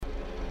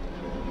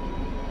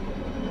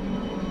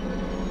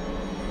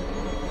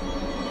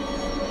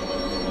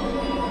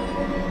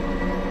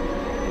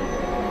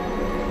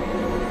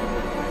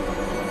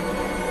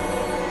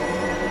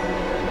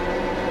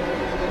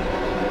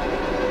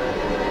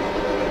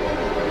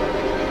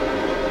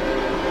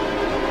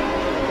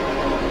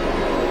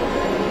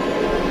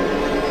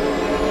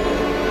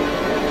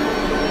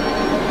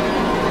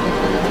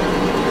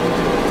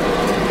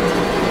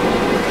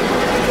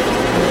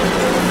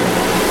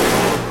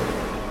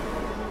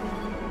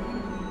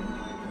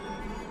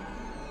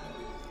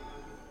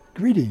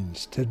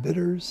Greetings,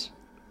 Tidbitters.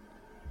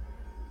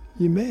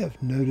 You may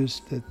have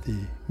noticed that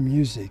the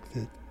music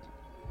that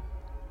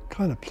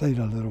kind of played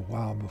a little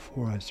while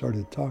before I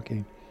started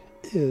talking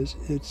is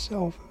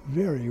itself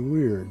very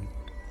weird.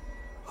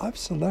 I've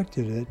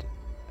selected it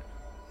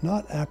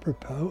not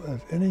apropos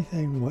of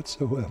anything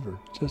whatsoever,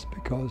 just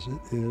because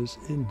it is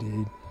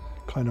indeed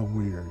kind of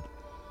weird.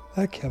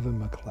 That Kevin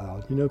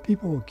MacLeod,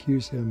 people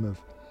accuse him of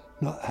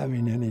not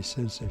having any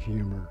sense of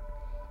humor.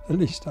 At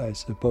least I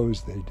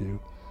suppose they do.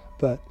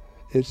 But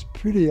it's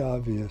pretty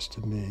obvious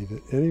to me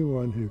that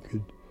anyone who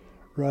could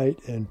write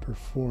and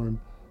perform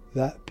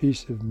that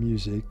piece of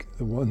music,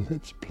 the one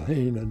that's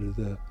playing under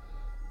the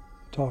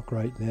talk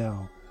right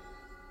now,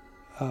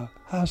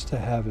 has to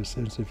have a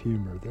sense of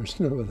humor.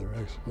 There's no other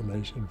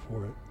explanation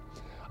for it.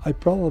 I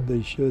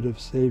probably should have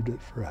saved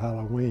it for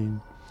Halloween.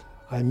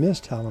 I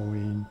missed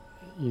Halloween,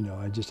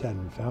 I just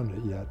hadn't found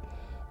it yet.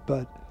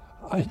 But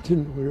I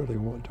didn't really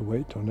want to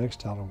wait till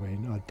next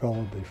Halloween. I'd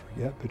probably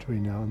forget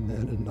between now and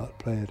then and not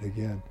play it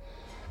again.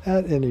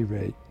 At any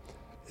rate,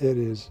 it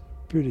is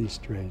pretty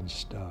strange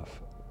stuff.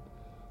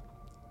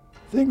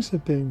 Things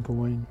have been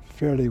going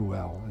fairly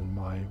well in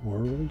my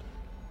world.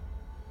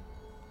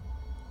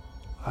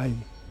 I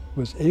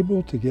was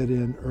able to get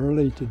in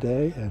early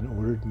today and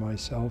ordered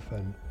myself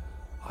an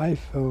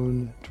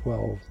iPhone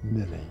 12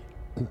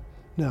 mini.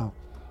 Now,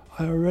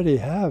 I already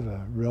have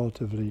a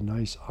relatively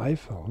nice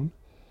iPhone,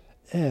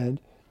 and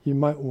you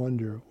might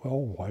wonder, well,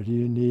 why do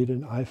you need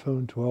an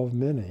iPhone 12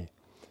 mini?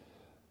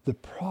 The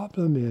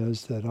problem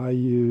is that I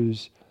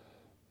use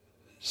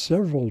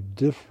several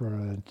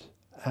different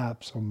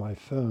apps on my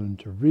phone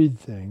to read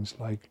things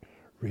like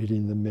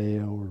reading the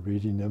mail or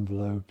reading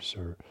envelopes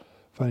or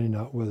finding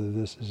out whether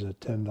this is a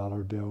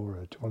 $10 bill or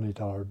a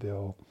 $20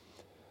 bill.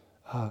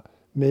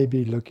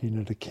 Maybe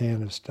looking at a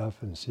can of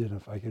stuff and seeing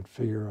if I could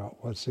figure out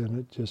what's in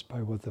it just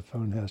by what the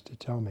phone has to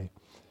tell me.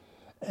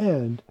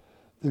 And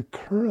the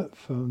current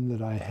phone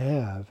that I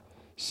have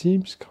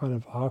seems kind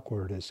of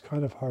awkward. It's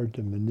kind of hard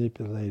to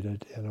manipulate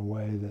it in a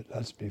way that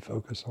lets me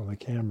focus on the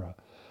camera.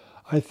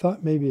 I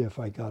thought maybe if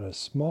I got a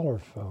smaller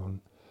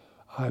phone,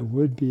 I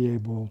would be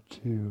able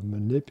to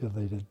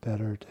manipulate it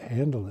better, to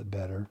handle it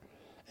better,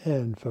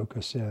 and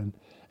focus in.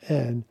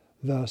 And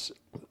thus,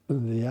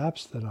 the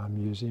apps that I'm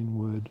using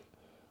would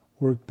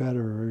work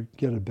better or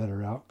get a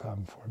better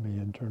outcome for me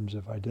in terms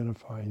of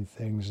identifying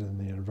things in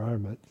the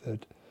environment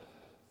that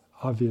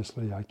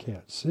obviously I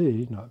can't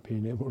see, not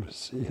being able to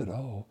see at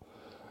all.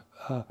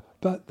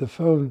 But the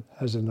phone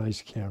has a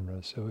nice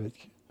camera, so it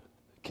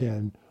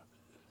can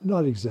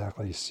not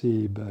exactly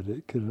see, but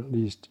it can at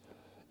least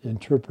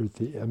interpret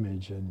the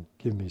image and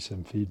give me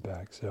some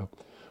feedback. So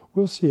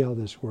we'll see how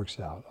this works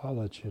out. I'll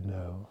let you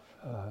know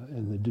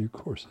in the due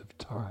course of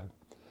time.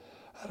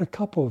 I had a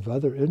couple of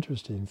other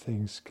interesting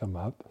things come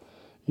up.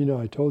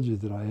 I told you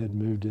that I had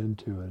moved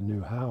into a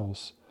new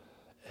house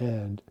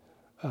and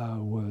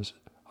was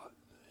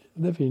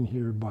living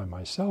here by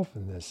myself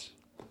in this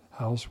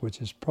house, which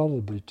is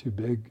probably too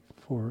big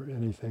for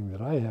anything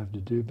that I have to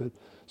do, but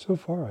so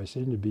far I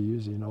seem to be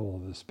using all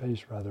of the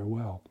space rather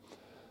well.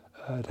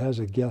 It has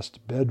a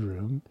guest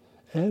bedroom,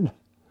 and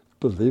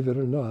believe it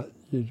or not,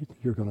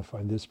 you're going to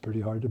find this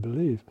pretty hard to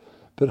believe,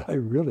 but I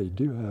really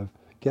do have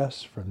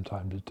guests from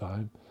time to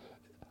time.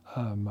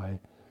 My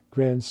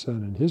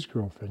grandson and his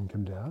girlfriend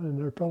come down, and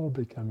they're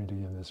probably coming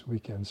again this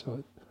weekend, so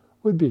it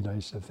would be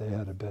nice if they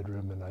had a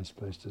bedroom, a nice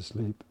place to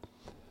sleep.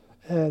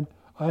 And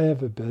I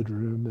have a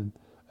bedroom and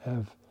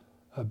have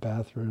a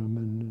bathroom,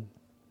 and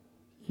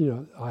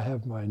I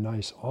have my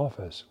nice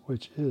office,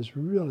 which is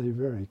really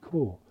very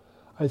cool.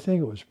 I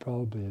think it was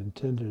probably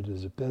intended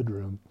as a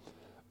bedroom,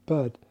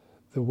 but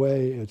the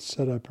way it's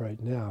set up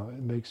right now,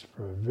 it makes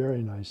for a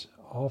very nice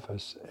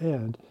office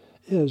and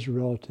is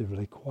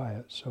relatively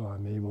quiet, so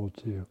I'm able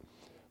to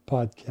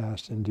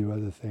podcast and do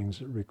other things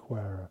that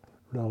require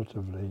a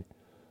relatively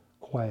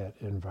quiet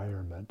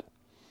environment.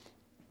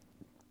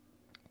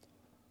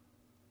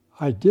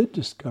 I did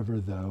discover,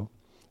 though,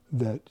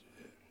 that,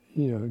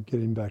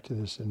 getting back to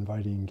this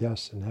inviting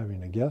guests and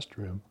having a guest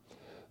room,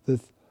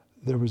 that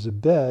there was a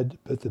bed,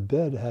 but the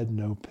bed had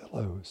no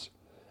pillows.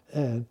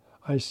 And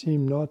I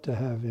seem not to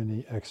have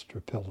any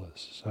extra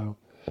pillows. So,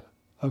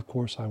 of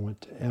course, I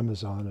went to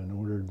Amazon and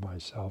ordered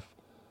myself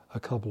a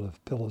couple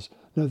of pillows.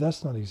 No,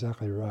 that's not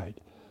exactly right.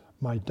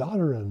 My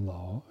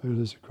daughter-in-law, who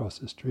lives across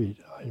the street,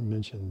 I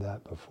mentioned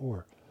that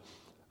before,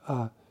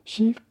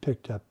 she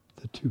picked up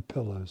the two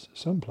pillows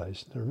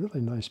someplace. They're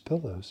really nice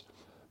pillows,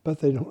 but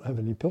they don't have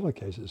any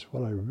pillowcases.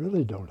 What I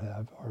really don't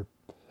have are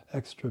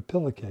extra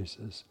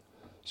pillowcases.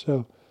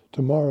 So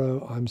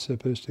tomorrow I'm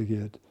supposed to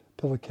get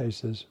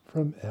pillowcases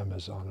from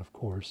Amazon, of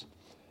course.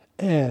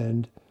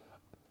 And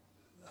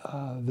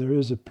there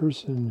is a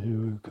person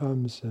who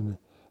comes and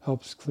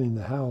helps clean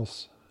the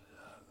house.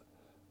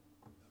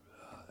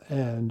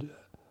 And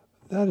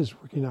that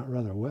is working out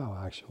rather well,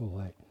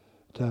 actually,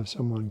 to have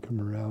someone come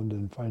around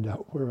and find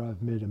out where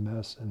I've made a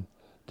mess and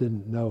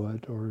didn't know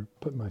it, or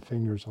put my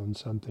fingers on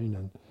something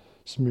and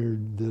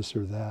smeared this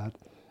or that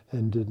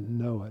and didn't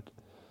know it.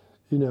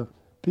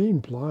 being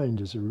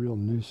blind is a real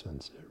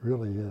nuisance. It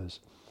really is.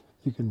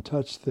 You can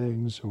touch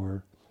things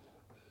or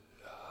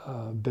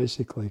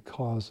basically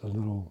cause a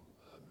little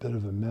bit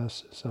of a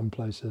mess some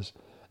places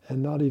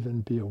and not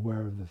even be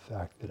aware of the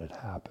fact that it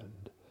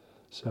happened.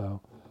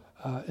 So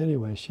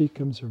anyway, she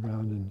comes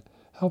around and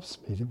helps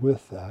me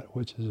with that,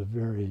 which is a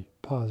very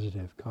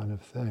positive kind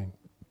of thing.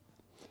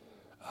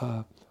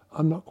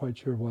 I'm not quite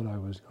sure what I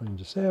was going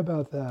to say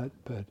about that,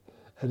 but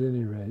at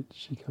any rate,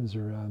 she comes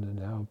around and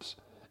helps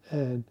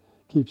and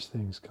keeps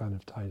things kind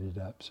of tidied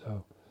up.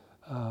 So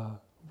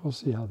we'll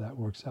see how that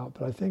works out,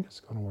 but I think it's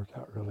going to work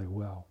out really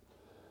well.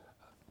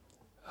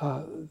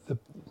 I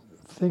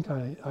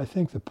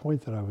think the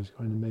point that I was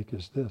going to make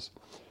is this.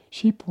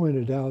 She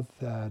pointed out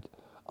that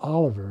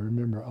Oliver,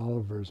 remember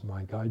Oliver is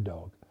my guide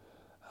dog,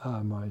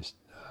 my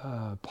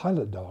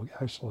pilot dog.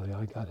 Actually,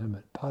 I got him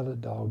at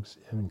Pilot Dogs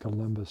in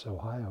Columbus,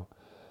 Ohio.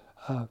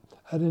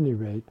 At any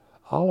rate,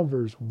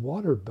 Oliver's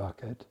water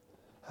bucket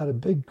had a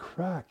big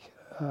crack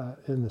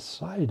in the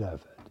side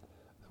of it,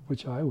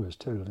 which I was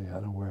totally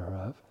unaware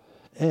of.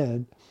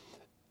 And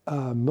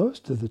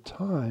most of the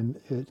time,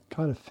 it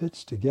kind of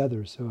fits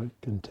together so it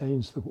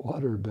contains the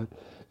water, but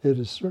it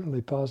is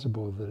certainly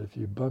possible that if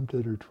you bumped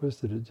it or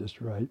twisted it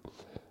just right,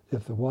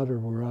 if the water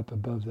were up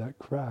above that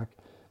crack,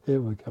 it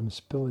would come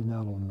spilling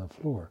out on the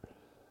floor.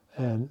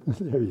 And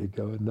there you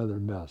go, another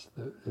mess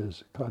that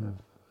is kind of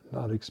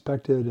not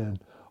expected and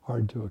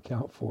hard to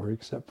account for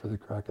except for the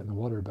crack in the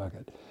water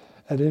bucket.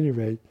 At any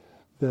rate,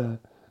 the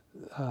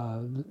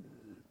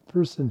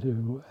person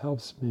who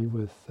helps me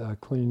with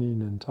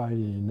cleaning and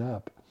tidying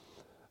up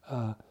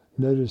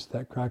noticed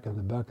that crack in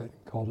the bucket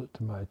and called it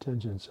to my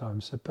attention. So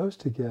I'm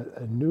supposed to get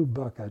a new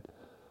bucket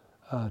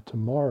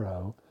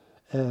tomorrow.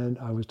 And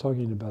I was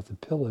talking about the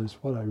pillows.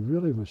 What I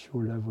really was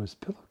short of was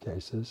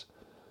pillowcases.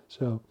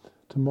 So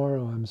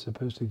tomorrow I'm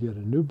supposed to get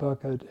a new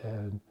bucket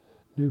and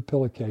new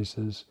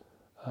pillowcases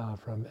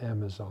from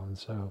Amazon.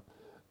 So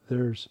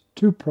there's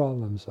 2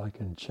 problems I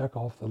can check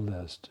off the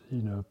list.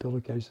 You know,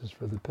 pillowcases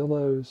for the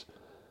pillows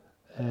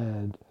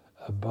and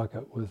a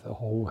bucket with a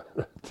hole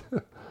in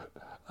it.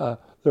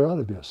 There ought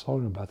to be a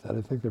song about that.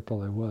 I think there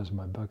probably was.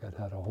 My bucket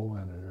had a hole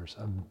in it or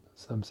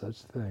some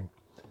such thing.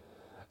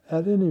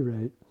 At any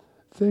rate,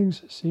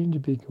 things seem to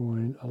be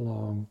going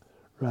along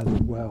rather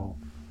well.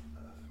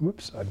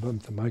 Whoops, I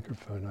bumped the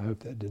microphone. I hope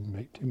that didn't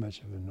make too much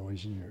of a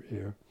noise in your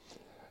ear.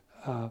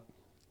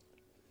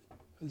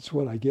 It's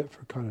what I get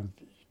for kind of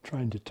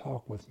trying to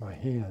talk with my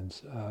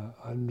hands.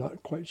 I'm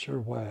not quite sure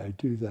why I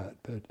do that,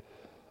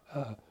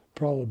 but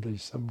probably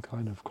some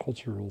kind of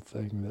cultural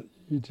thing that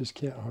you just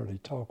can't hardly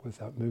talk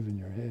without moving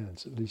your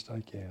hands. At least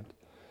I can't.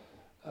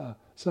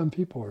 Some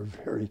people are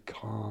very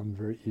calm,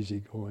 very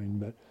easygoing,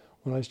 but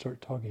when I start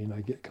talking,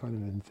 I get kind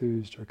of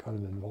enthused or kind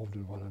of involved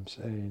in what I'm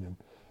saying and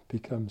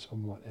become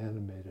somewhat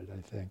animated,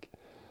 I think.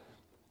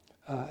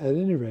 At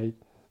any rate,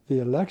 the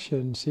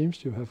election seems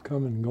to have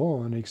come and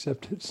gone,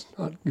 except it's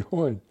not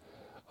going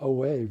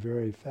away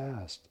very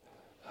fast.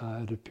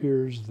 It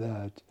appears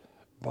that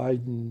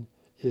Biden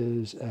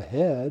is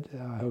ahead.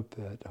 I hope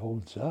that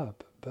holds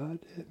up, but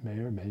it may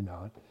or may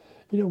not.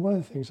 You know, one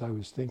of the things I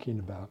was thinking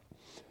about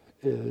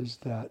is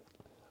that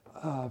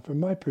from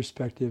my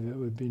perspective, it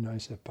would be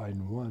nice if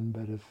Biden won,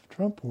 but if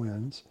Trump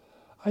wins,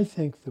 I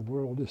think the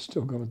world is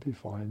still going to be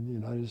fine. The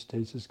United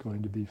States is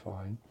going to be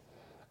fine.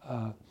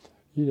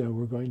 You know,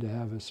 we're going to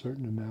have a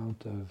certain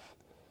amount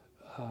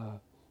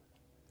of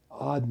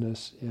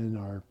oddness in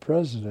our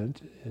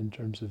president in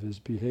terms of his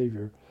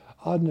behavior.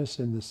 Oddness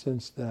in the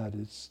sense that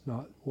it's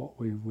not what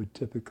we would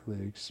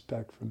typically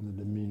expect from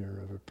the demeanor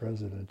of a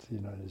president of the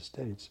United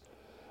States.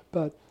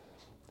 But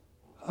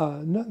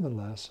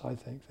nonetheless, I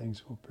think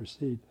things will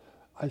proceed.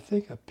 I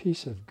think a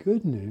piece of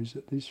good news,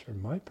 at least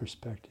from my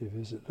perspective,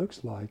 is it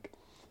looks like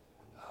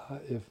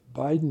if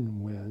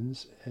Biden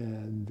wins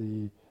and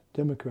the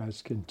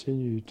Democrats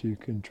continue to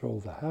control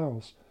the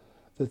House,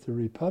 that the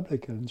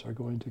Republicans are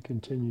going to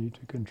continue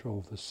to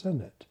control the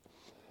Senate.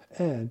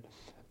 And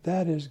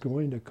that is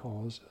going to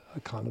cause a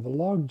kind of a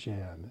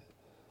logjam.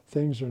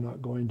 Things are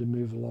not going to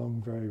move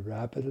along very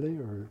rapidly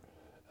or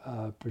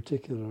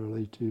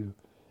particularly to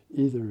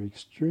either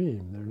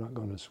extreme. They're not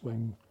going to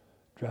swing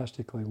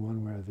drastically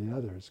one way or the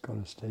other. It's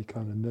going to stay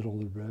kind of middle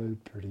of the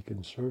road, pretty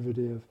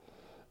conservative,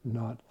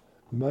 not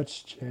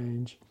much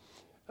change.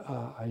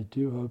 I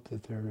do hope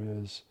that there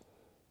is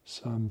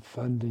some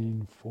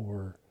funding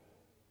for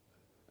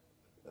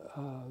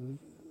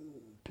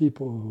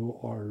people who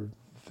are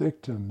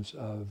victims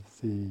of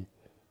the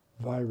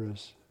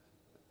virus.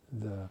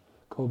 The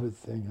COVID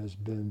thing has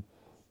been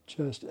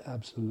just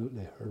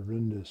absolutely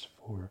horrendous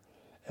for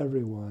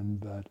everyone,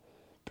 but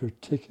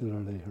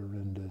particularly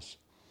horrendous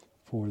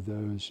for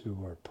those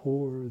who are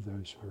poor,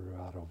 those who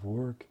are out of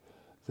work,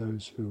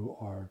 those who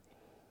are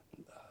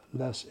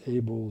less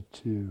able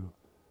to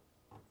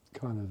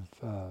kind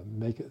of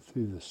make it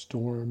through the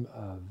storm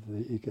of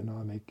the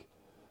economic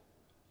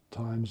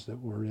times that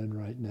we're in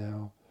right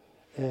now.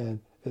 And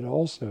it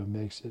also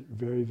makes it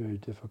very, very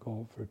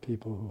difficult for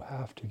people who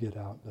have to get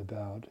out and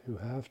about, who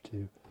have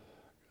to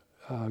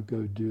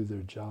go do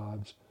their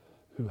jobs,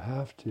 who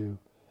have to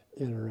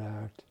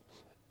interact.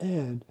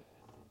 And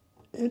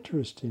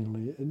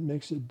interestingly, it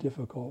makes it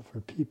difficult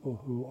for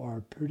people who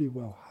are pretty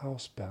well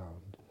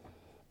housebound,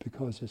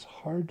 because it's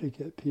hard to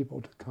get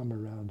people to come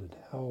around and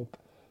help,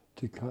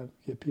 to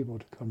get people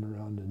to come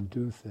around and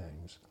do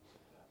things.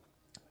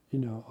 You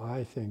know,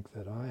 I think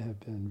that I have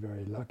been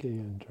very lucky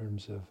in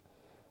terms of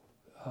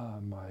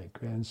my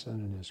grandson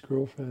and his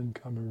girlfriend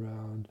come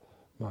around.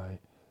 My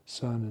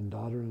son and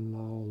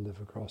daughter-in-law live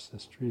across the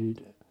street.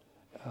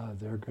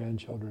 Their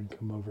grandchildren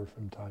come over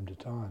from time to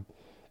time.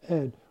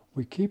 And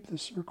we keep the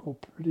circle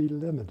pretty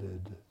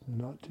limited.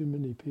 Not too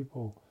many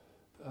people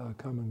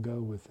come and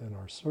go within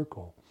our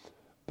circle.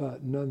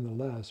 But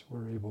nonetheless,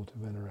 we're able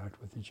to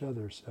interact with each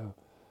other. So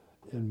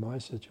in my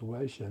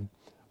situation,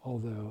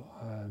 although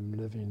I'm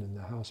living in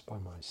the house by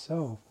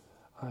myself,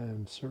 I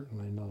am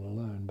certainly not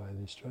alone by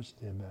any stretch of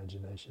the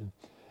imagination.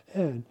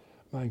 And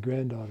my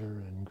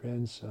granddaughter and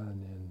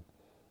grandson in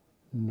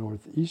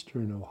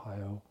northeastern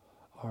Ohio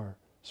are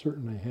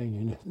certainly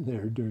hanging in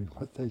there doing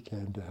what they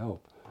can to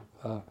help.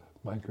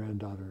 My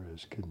granddaughter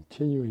is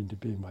continuing to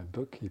be my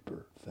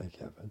bookkeeper, thank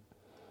heaven.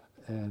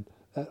 And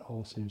that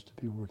all seems to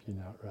be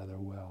working out rather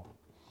well.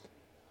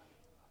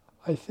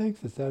 I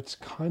think that that's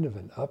kind of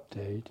an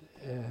update,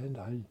 and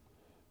I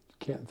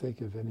can't think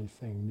of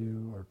anything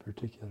new or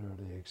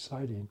particularly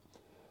exciting.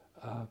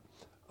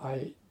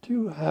 I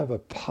do have a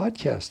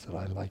podcast that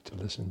I like to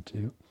listen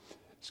to.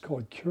 It's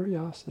called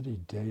Curiosity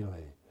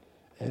Daily.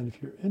 And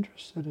if you're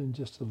interested in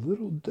just a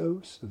little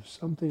dose of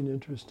something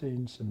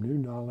interesting, some new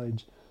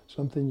knowledge,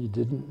 something you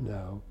didn't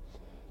know,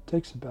 it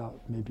takes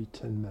about maybe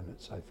 10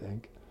 minutes, I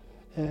think.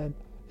 And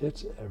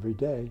it's every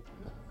day.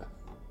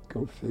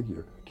 Go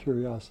figure.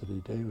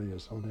 Curiosity Daily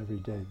is on every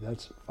day.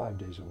 That's 5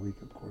 days a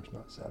week, of course,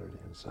 not Saturday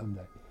and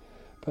Sunday.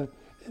 But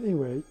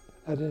anyway,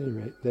 at any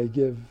rate, they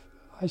give,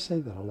 I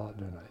say that a lot,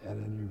 don't I? At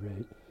any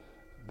rate.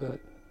 But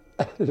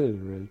at any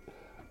rate,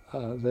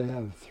 they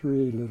have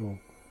three little,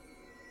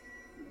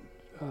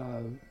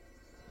 I'm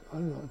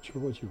not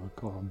sure what you would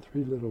call them,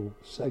 three little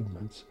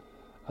segments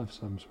of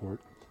some sort.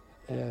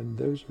 And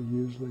those are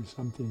usually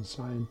something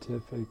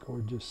scientific or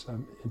just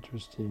some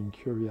interesting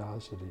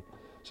curiosity,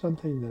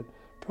 something that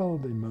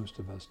probably most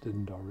of us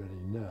didn't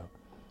already know.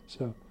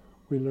 So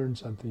we learn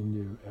something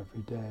new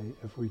every day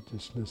if we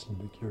just listen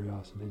to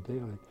Curiosity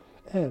Daily.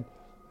 And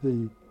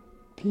the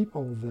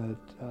people that,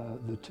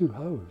 the two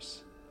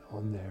hosts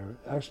on there,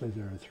 actually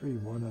there are three.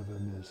 One of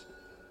them is,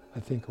 I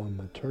think, on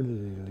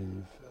maternity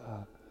leave,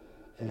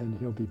 and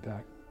he'll be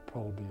back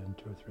probably in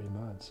 2 or 3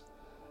 months.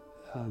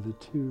 The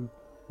two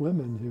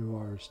women who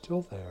are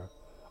still there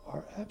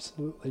are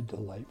absolutely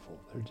delightful.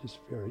 They're just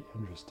very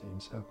interesting.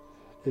 So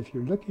if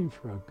you're looking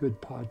for a good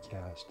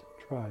podcast,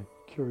 try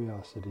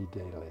Curiosity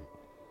Daily.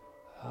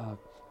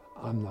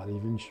 I'm not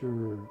even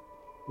sure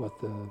what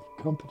the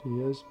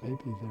company is. Maybe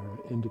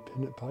they're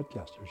independent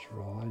podcasters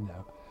for all I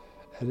know.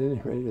 At any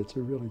rate, it's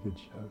a really good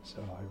show,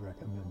 so I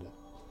recommend it.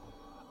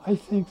 I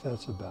think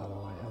that's about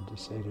all I had to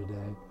say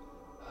today.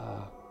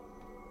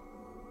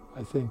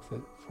 I think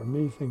that for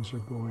me, things are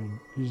going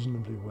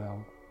reasonably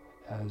well.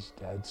 As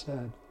Dad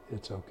said,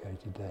 it's okay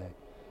today.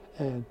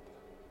 And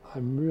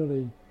I'm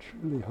really,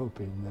 truly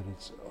hoping that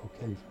it's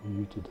okay for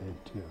you today,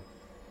 too.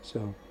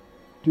 So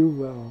do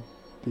well,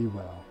 be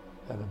well,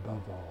 and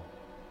above all,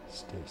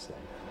 stay safe.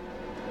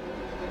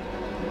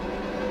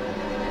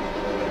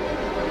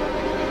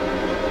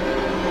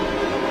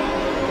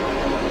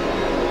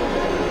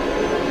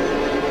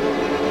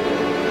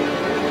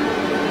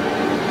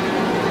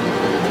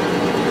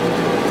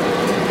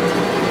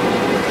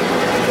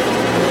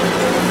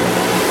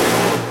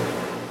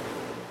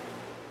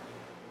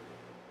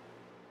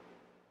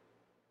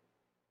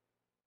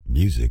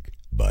 Music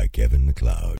by Kevin MacLeod.